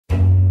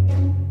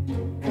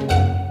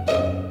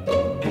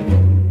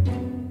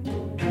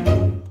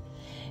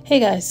Hey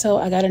guys, so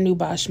I got a new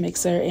Bosch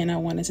mixer and I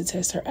wanted to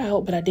test her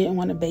out, but I didn't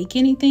want to bake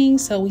anything,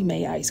 so we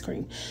made ice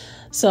cream.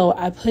 So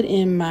I put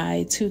in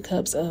my 2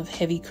 cups of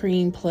heavy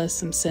cream plus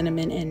some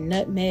cinnamon and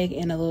nutmeg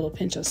and a little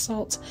pinch of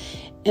salt.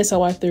 And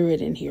so I threw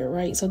it in here,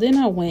 right? So then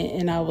I went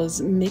and I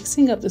was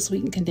mixing up the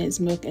sweetened condensed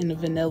milk and the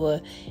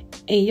vanilla.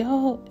 And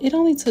y'all, it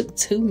only took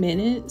 2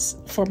 minutes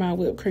for my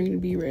whipped cream to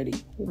be ready.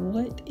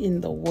 What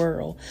in the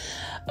world?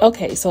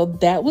 Okay, so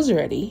that was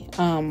ready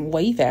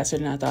way faster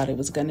than I thought it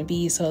was going to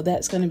be. So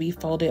that's going to be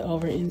folded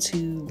over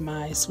into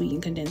my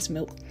sweetened condensed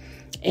milk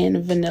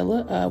and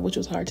vanilla, which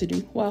was hard to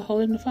do while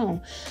holding the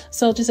phone.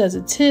 So just as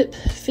a tip,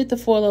 fit the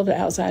foil over the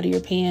outside of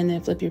your pan,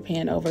 then flip your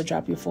pan over,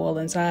 drop your foil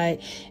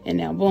inside, and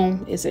now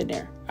boom, it's in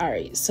there. All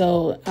right,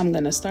 so I'm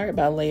gonna start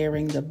by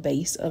layering the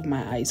base of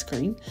my ice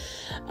cream.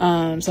 So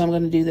I'm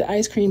gonna do the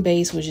ice cream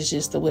base, which is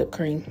just the whipped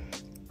cream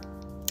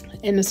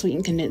and the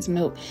sweetened condensed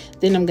milk.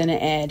 Then I'm gonna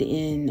add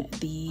in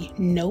the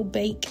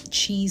no-bake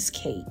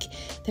cheesecake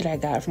that I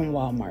got from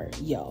Walmart.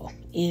 Y'all,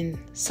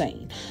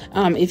 insane.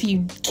 If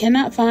you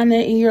cannot find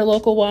that in your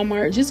local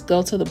Walmart, just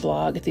go to the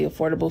blog at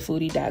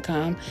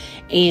theaffordablefoodie.com,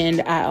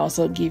 and I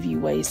also give you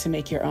ways to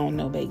make your own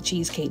no-bake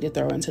cheesecake to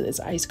throw into this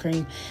ice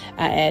cream.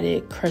 I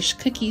added crushed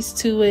cookies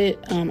to it.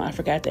 I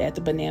forgot to add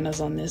the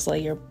bananas on this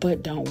layer,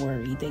 but don't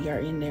worry, they are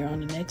in there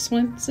on the next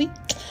one. See,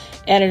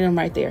 added them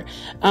right there.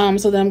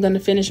 So then I'm going to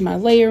finish my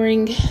layering.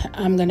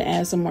 I'm going to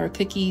add some more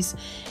cookies,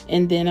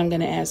 and then I'm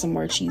going to add some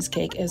more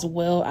cheesecake as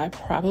well. I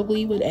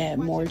probably would add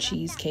more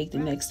cheesecake the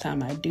next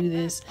time I do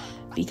this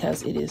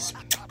because it is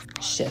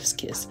chef's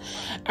kiss.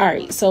 All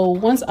right, so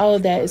once all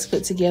of that is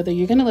put together,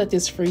 you're going to let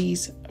this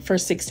freeze for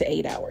 6 to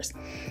 8 hours.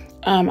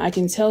 I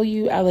can tell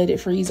you, I let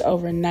it freeze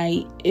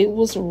overnight. It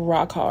was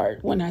rock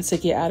hard when I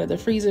took it out of the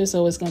freezer,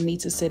 so it's going to need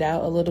to sit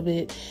out a little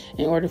bit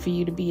in order for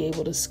you to be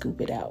able to scoop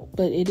it out.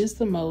 But it is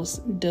the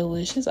most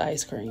delicious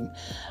ice cream.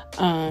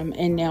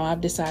 And now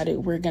I've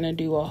decided we're going to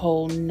do a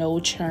whole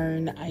no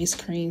churn ice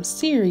cream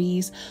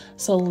series.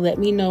 So let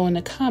me know in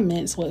the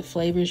comments what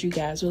flavors you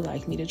guys would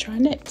like me to try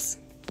next.